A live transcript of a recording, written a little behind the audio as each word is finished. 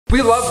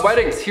We love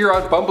weddings here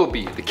on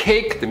Bumblebee. The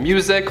cake, the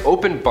music,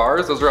 open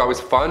bars, those are always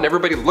fun.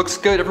 Everybody looks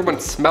good, everyone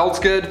smells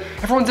good,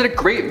 everyone's in a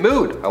great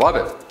mood. I love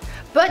it.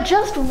 But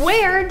just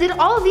where did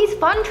all of these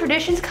fun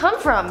traditions come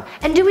from?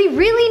 And do we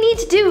really need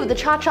to do the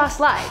cha-cha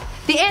slide?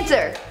 The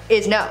answer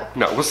is no.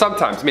 No, well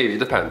sometimes, maybe, it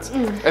depends.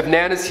 If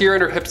Nan is here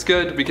and her hip's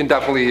good, we can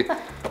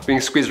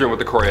squeeze her in with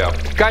the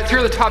choreo. Guys, here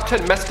are the top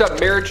 10 messed up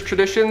marriage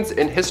traditions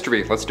in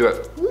history. Let's do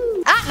it.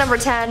 At number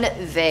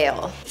 10,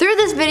 veil. Through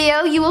this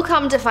video, you will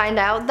come to find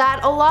out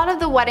that a lot of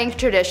the wedding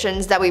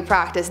traditions that we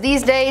practice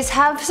these days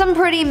have some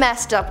pretty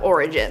messed up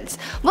origins.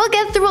 We'll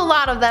get through a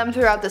lot of them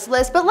throughout this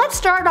list, but let's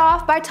start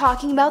off by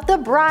talking about the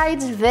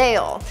bride's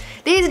veil.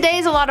 These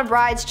days, a lot of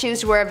brides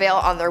choose to wear a veil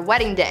on their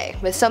wedding day.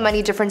 With so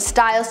many different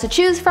styles to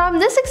choose from,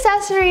 this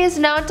accessory is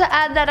known to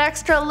add that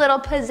extra little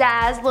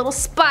pizzazz, little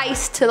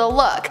spice to the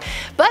look.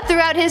 But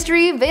throughout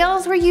history,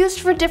 veils were used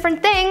for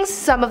different things,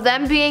 some of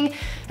them being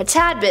a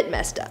tad bit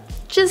messed up.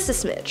 Just a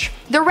smidge.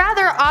 The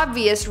rather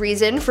obvious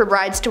reason for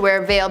brides to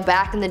wear a veil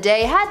back in the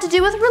day had to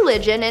do with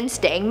religion and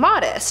staying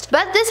modest.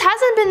 But this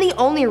hasn't been the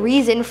only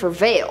reason for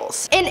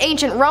veils. In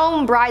ancient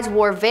Rome, brides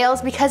wore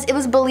veils because it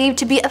was believed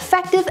to be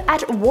effective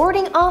at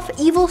warding off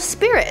evil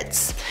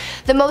spirits.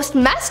 The most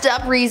messed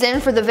up reason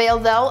for the veil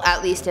though,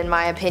 at least in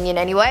my opinion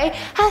anyway,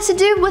 has to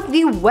do with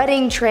the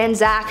wedding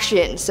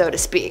transaction, so to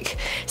speak.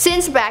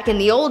 Since back in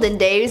the olden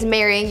days,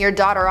 marrying your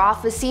daughter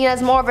off was seen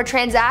as more of a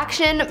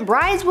transaction,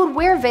 brides would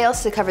wear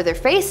veils to cover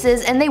their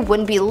faces and they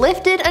wouldn't be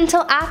lifted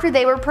until after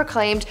they were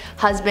proclaimed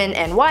husband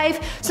and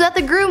wife, so that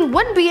the groom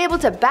wouldn't be able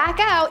to back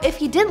out if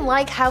he didn't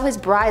like how his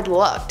bride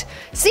looked.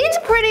 Seems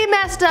pretty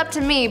messed up to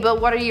me,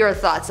 but what are your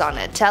thoughts on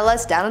it? Tell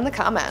us down in the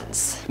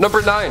comments.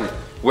 Number 9.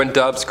 When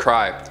doves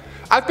cry.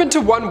 I've been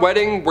to one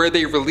wedding where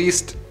they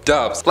released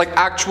doves, like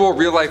actual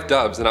real life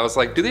doves, and I was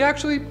like, do they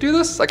actually do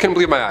this? I couldn't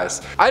believe my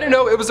eyes. I didn't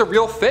know it was a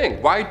real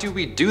thing. Why do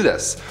we do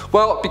this?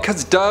 Well,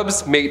 because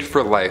doves mate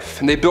for life,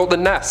 and they build a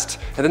nest,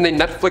 and then they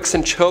Netflix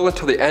and chill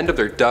until the end of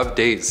their dove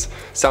days.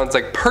 Sounds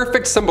like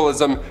perfect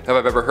symbolism if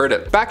I've ever heard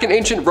it. Back in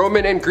ancient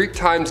Roman and Greek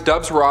times,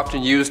 doves were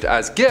often used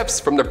as gifts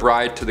from the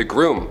bride to the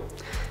groom.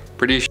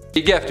 Pretty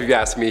shitty gift if you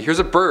ask me. Here's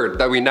a bird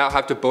that we now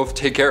have to both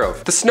take care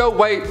of. The snow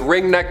white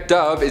ring-necked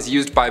dove is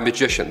used by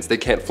magicians. They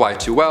can't fly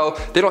too well,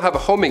 they don't have a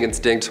homing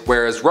instinct,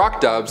 whereas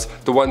rock doves,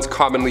 the ones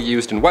commonly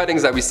used in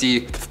weddings that we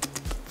see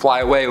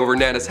fly away over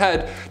Nana's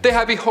head, they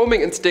have a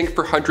homing instinct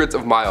for hundreds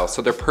of miles,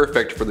 so they're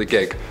perfect for the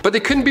gig. But they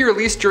couldn't be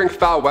released during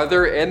foul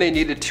weather, and they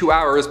needed 2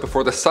 hours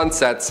before the sun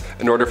sets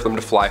in order for them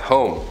to fly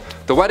home.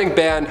 The wedding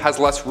band has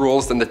less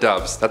rules than the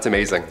doves. That's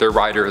amazing. Their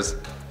rider is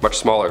much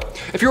smaller.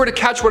 If you were to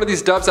catch one of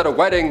these doves at a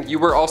wedding, you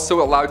were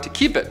also allowed to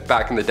keep it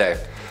back in the day.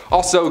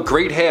 Also,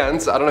 great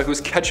hands. I don't know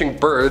who's catching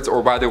birds or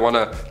why they want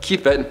to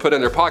keep it and put it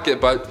in their pocket,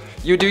 but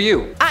you do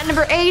you. At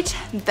number 8,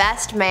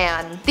 best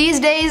man. These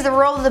days, the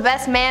role of the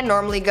best man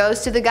normally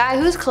goes to the guy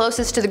who's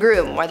closest to the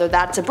groom, whether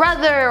that's a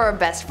brother or a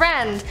best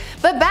friend.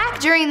 But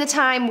back during the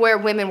time where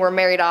women were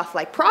married off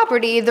like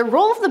property, the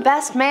role of the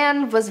best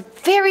man was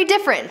very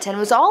different and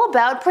was all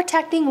about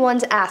protecting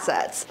one's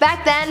assets.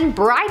 Back then,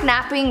 bride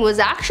napping was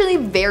actually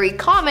very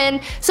common,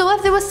 so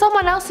if there was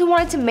someone else who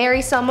wanted to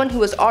marry someone who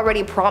was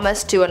already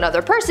promised to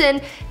another person,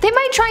 they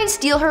might try and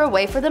steal her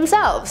away for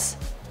themselves.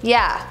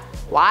 Yeah,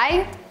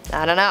 why?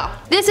 I don't know.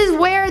 This is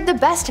where the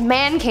best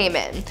man came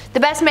in. The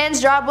best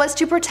man's job was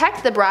to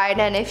protect the bride,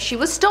 and if she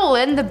was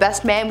stolen, the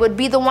best man would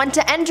be the one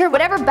to enter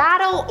whatever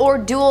battle or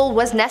duel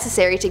was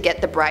necessary to get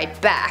the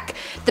bride back.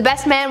 The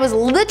best man was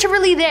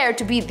literally there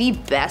to be the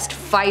best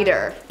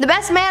fighter. The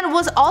best man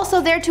was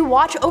also there to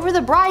watch over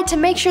the bride to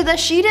make sure that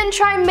she didn't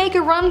try and make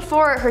a run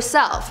for it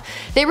herself.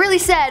 They really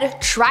said,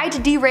 try to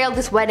derail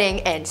this wedding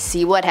and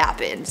see what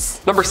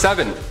happens. Number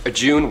 7, a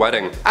June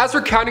wedding. As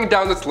we're counting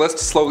down this list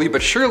slowly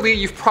but surely,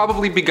 you've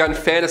probably begun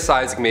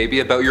fantasizing maybe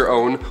about your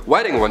own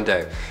wedding one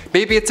day.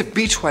 Maybe it's a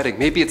beach wedding,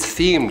 maybe it's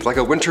themed like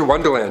a winter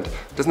wonderland.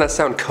 Doesn't that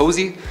sound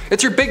cozy?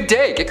 It's your big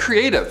day, get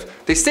creative.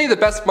 They say the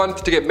best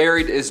month to get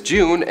married is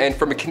June, and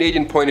from a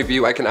Canadian point of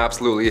view, I can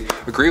absolutely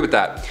agree with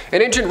that.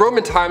 In ancient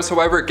Roman times,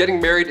 however, getting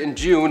married in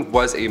June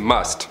was a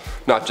must,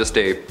 not just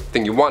a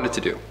thing you wanted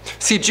to do.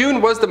 See,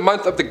 June was the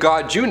month of the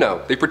god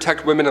Juno. They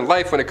protect women in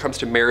life when it comes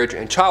to marriage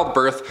and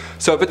childbirth,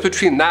 so if it's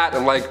between that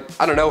and like,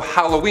 I don't know,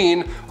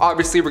 Halloween,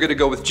 obviously we're gonna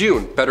go with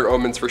June. Better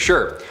omens for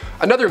sure.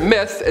 Another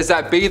myth is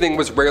that bathing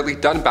was rarely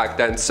done back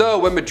then, so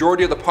when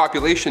majority of the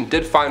population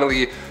did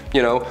finally,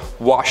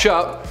 wash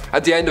up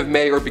at the end of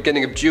May or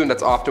beginning of June,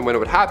 that's often when it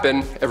would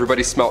happen,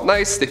 everybody smelled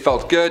nice, they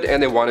felt good,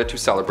 and they wanted to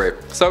celebrate.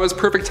 So it was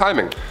perfect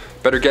timing.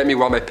 Better get me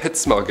while my pits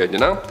smell good, you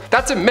know?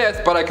 That's a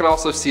myth, but I can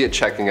also see it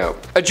checking out.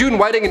 A June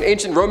wedding in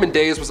ancient Roman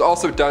days was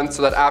also done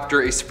so that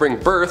after a spring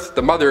birth,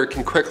 the mother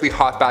can quickly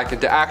hop back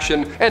into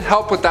action and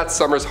help with that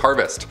summer's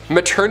harvest.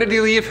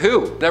 Maternity leave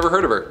who? Never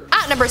heard of her.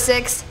 At number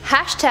 6,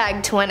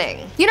 hashtag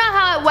twinning. You know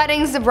how at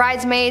weddings the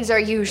bridesmaids are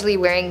usually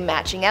wearing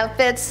matching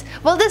outfits?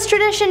 Well, this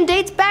tradition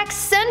dates back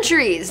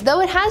centuries, though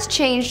it has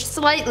changed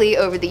slightly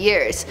over the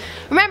years.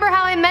 Remember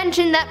how I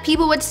mentioned that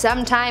people would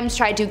sometimes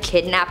try to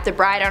kidnap the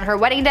bride on her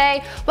wedding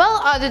day?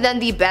 Well, other than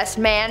the best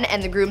man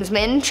and the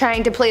groomsmen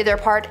trying to play their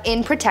part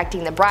in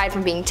protecting the bride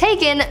from being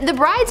taken, the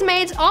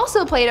bridesmaids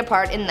also played a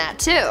part in that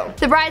too.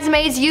 The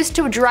bridesmaids used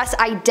to dress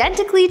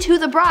identically to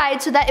the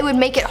bride so that it would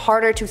make it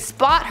harder to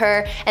spot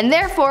her and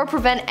therefore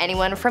prevent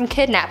anyone from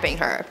kidnapping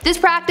her. This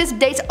practice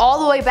dates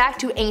all the way back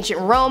to ancient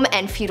Rome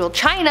and feudal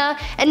China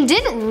and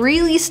didn't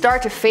really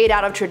start to fade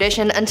out of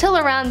tradition until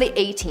around the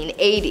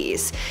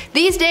 1880s.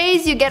 These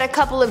days you get a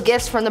couple of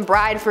gifts from the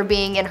bride for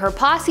being in her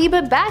posse,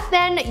 but back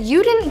then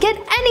you didn't get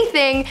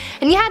anything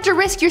and you had to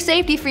risk your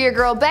safety for your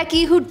girl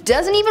Becky, who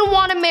doesn't even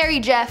want to marry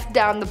Jeff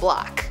down the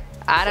block.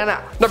 I don't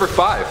know. Number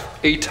 5,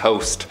 a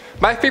toast.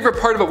 My favorite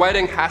part of a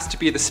wedding has to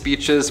be the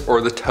speeches or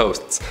the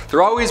toasts.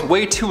 They're always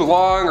way too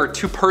long or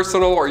too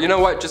personal, or you know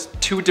what, just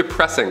too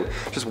depressing.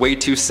 Just way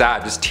too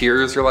sad, just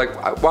tears. You're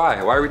like,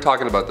 why? Why are we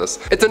talking about this?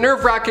 It's a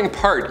nerve-wracking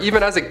part,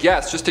 even as a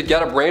guest, just to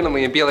get up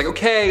randomly and be like,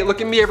 okay,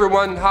 look at me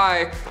everyone,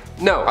 hi.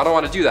 No, I don't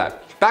want to do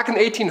that. Back in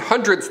the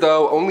 1800s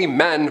though, only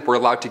men were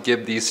allowed to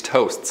give these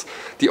toasts.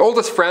 The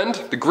oldest friend,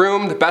 the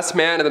groom, the best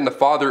man, and then the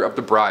father of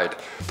the bride.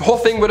 The whole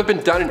thing would have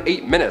been done in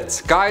 8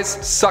 minutes. Guys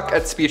suck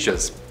at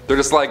speeches. They're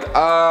just like,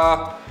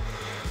 a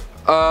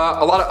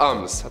lot of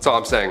ums, that's all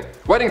I'm saying.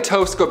 Wedding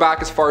toasts go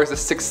back as far as the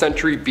 6th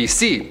century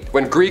BC.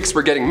 When Greeks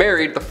were getting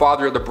married, the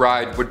father of the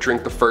bride would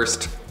drink the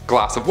first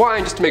glass of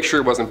wine just to make sure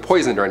it wasn't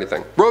poisoned or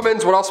anything.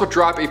 Romans would also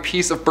drop a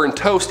piece of burnt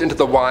toast into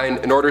the wine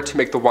in order to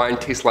make the wine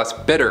taste less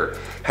bitter,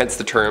 hence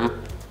the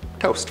term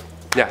toast.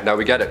 Yeah, now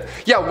we get it.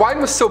 Yeah,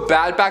 wine was so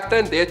bad back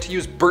then, they had to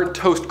use burnt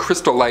toast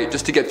Crystal Light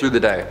just to get through the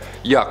day.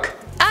 Yuck.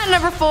 At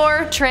number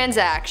 4,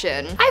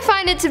 transaction. I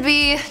find it to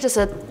be just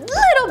a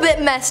little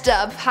bit messed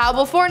up how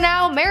before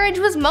now marriage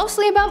was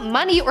mostly about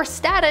money or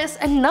status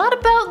and not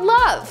about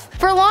love.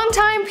 For a long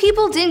time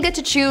people didn't get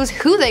to choose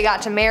who they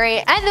got to marry,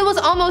 and there was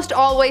almost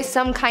always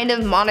some kind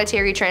of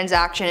monetary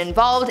transaction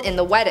involved in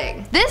the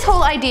wedding. This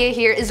whole idea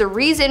here is a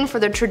reason for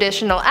the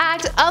traditional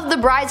act of the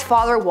bride's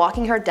father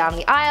walking her down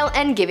the aisle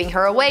and giving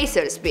her away,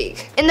 so to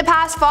speak. In the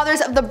past,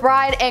 fathers of the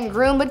bride and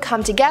groom would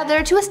come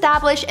together to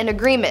establish an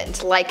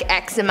agreement, like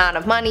X amount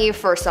of money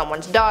for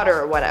someone's daughter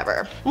or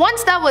whatever.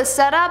 Once that was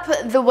set up,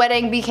 the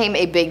wedding became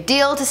a big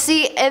deal to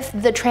see if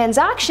the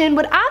transaction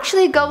would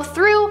actually go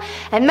through,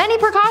 and many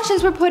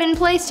precautions were put in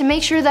place to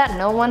make sure that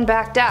no one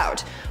backed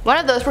out. One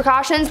of those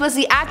precautions was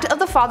the act of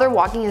the father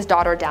walking his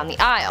daughter down the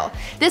aisle.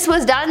 This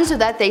was done so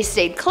that they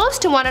stayed close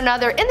to one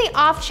another in the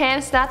off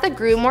chance that the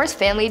groom or his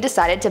family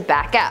decided to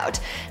back out.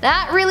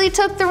 That really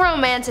took the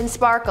romance and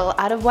sparkle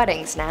out of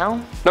weddings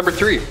now. Number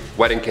 3,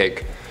 wedding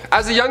cake.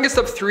 As the youngest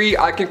of 3,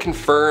 I can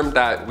confirm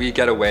that we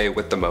get away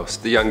with the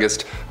most. The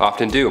youngest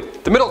often do.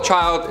 The middle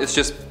child is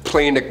just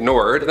plain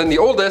ignored, and then the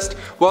oldest,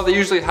 well, they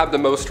usually have the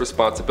most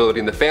responsibility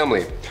in the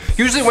family.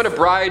 Usually when a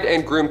bride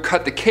and groom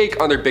cut the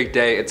cake on their big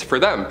day, it's for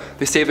them.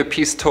 They save a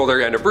piece till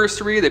their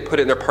anniversary, they put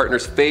it in their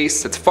partner's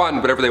face, it's fun,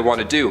 whatever they want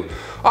to do.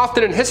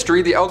 Often in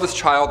history, the eldest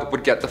child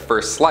would get the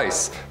first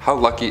slice. How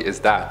lucky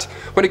is that?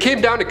 When it came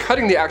down to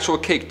cutting the actual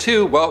cake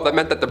too, well, that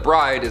meant that the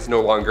bride is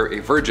no longer a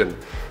virgin.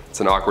 It's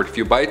an awkward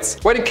few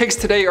bites. Wedding cakes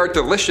today are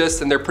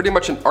delicious and they're pretty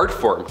much an art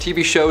form.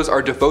 TV shows are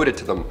devoted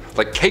to them,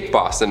 like Cake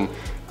Boss and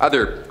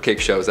other cake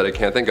shows that I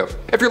can't think of.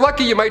 If you're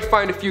lucky, you might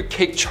find a few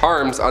cake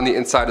charms on the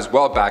inside as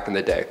well back in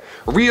the day.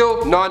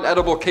 Real,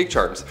 non-edible cake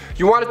charms.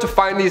 You wanted to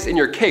find these in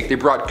your cake. They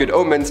brought good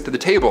omens to the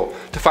table.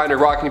 To find a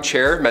rocking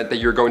chair meant that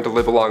you're going to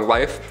live a long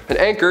life. An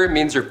anchor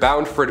means you're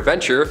bound for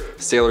adventure,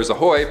 sailors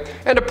ahoy.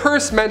 And a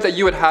purse meant that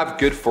you would have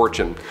good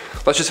fortune.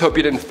 Let's just hope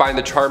you didn't find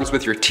the charms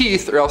with your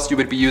teeth, or else you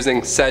would be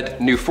using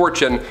said new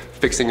fortune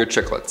fixing your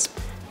chiclets.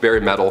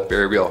 Very metal,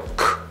 very real.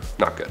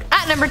 Not good.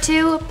 At number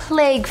 2,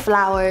 plague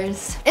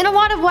flowers. In a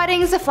lot of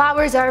weddings, the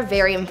flowers are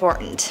very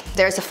important.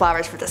 There's the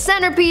flowers for the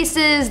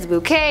centerpieces, the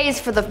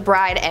bouquets for the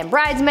bride and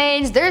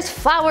bridesmaids, there's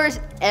flowers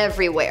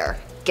everywhere.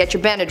 Get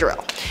your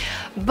Benadryl.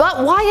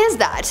 But why is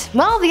that?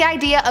 Well, the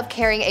idea of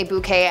carrying a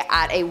bouquet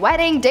at a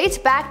wedding dates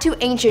back to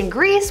ancient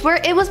Greece,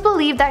 where it was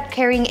believed that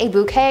carrying a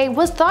bouquet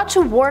was thought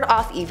to ward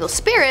off evil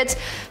spirits,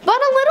 but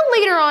a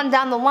little later on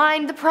down the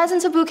line, the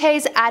presence of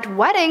bouquets at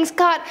weddings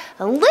got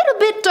a little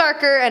bit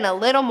darker and a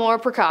little more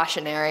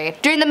precautionary.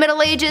 During the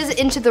Middle Ages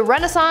into the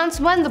Renaissance,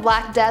 when the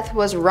Black Death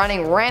was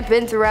running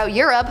rampant throughout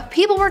Europe,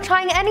 people were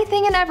trying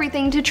anything and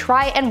everything to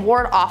try and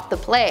ward off the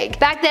plague.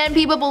 Back then,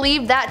 people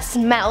believed that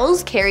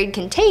smells carried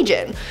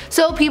contagion,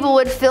 so people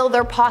would fill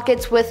their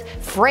pockets with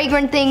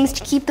fragrant things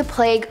to keep the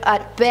plague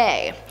at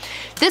bay.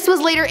 This was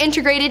later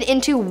integrated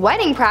into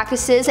wedding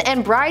practices,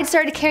 and brides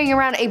started carrying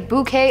around a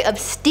bouquet of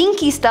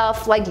stinky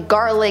stuff like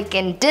garlic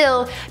and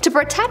dill to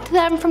protect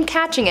them from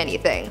catching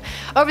anything.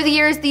 Over the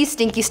years, these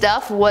stinky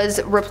stuff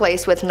was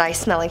replaced with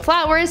nice smelling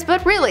flowers,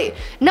 but really,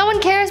 no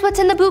one cares what's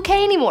in the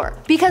bouquet anymore,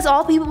 because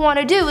all people want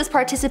to do is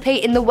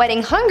participate in the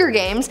wedding Hunger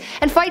Games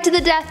and fight to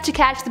the death to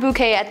catch the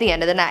bouquet at the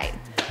end of the night.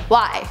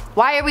 Why?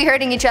 Why are we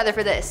hurting each other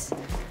for this?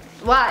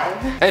 Why?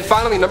 And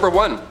finally, number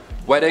 1,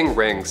 wedding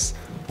rings.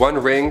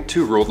 One ring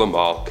to rule them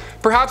all.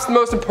 Perhaps the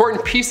most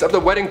important piece of the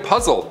wedding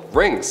puzzle,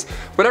 rings.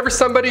 Whenever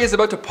somebody is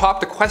about to pop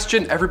the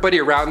question,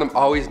 everybody around them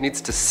always needs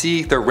to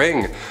see the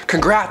ring.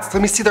 Congrats,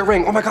 let me see the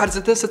ring. Oh my god, is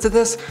it this? Is it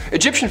this?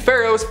 Egyptian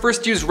pharaohs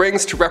first used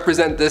rings to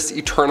represent this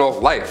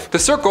eternal life. The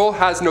circle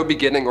has no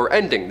beginning or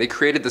ending. They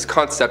created this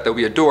concept that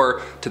we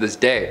adore to this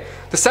day.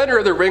 The center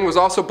of the ring was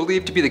also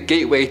believed to be the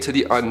gateway to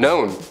the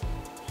unknown.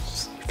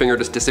 Your finger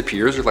just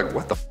disappears, you're like,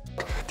 what the f?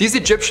 These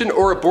Egyptian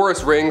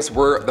Ouroboros rings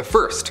were the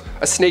first,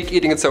 a snake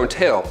eating its own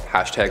tail,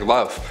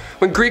 #love.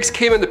 When Greeks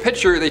came in the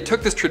picture, they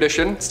took this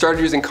tradition, started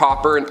using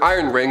copper and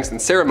iron rings in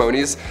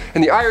ceremonies,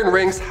 and the iron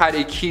rings had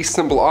a key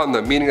symbol on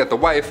them, meaning that the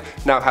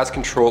wife now has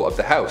control of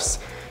the house.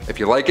 If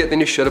you like it, then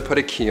you should have put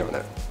a key on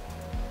it.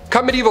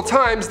 Come medieval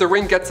times, the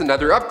ring gets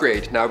another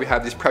upgrade. Now we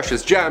have these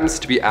precious gems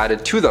to be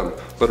added to them,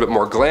 a little bit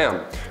more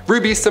glam.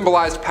 Rubies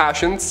symbolized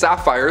passion,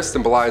 sapphires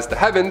symbolized the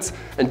heavens,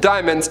 and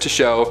diamonds to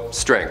show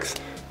strength,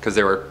 because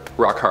they were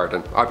rock hard,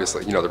 and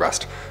obviously you know the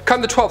rest.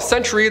 Come the 12th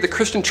century, the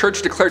Christian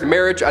church declared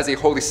marriage as a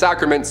holy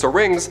sacrament, so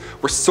rings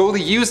were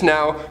solely used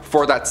now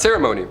for that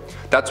ceremony.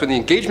 That's when the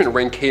engagement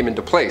ring came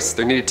into place.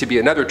 There needed to be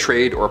another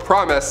trade or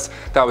promise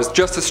that was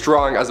just as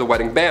strong as a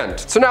wedding band.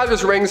 So now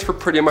there's rings for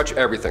pretty much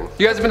everything.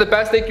 You guys have been the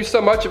best, thank you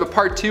so much. If a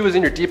part 2 is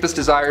in your deepest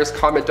desires,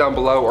 comment down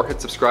below or hit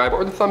subscribe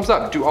or the thumbs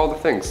up. Do all the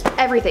things.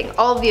 Everything,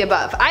 all of the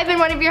above. I've been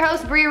one of your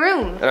hosts, Bria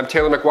Room. And I'm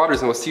Taylor McWaters,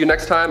 and we'll see you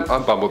next time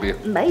on Bumblebee.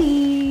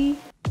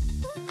 Bye.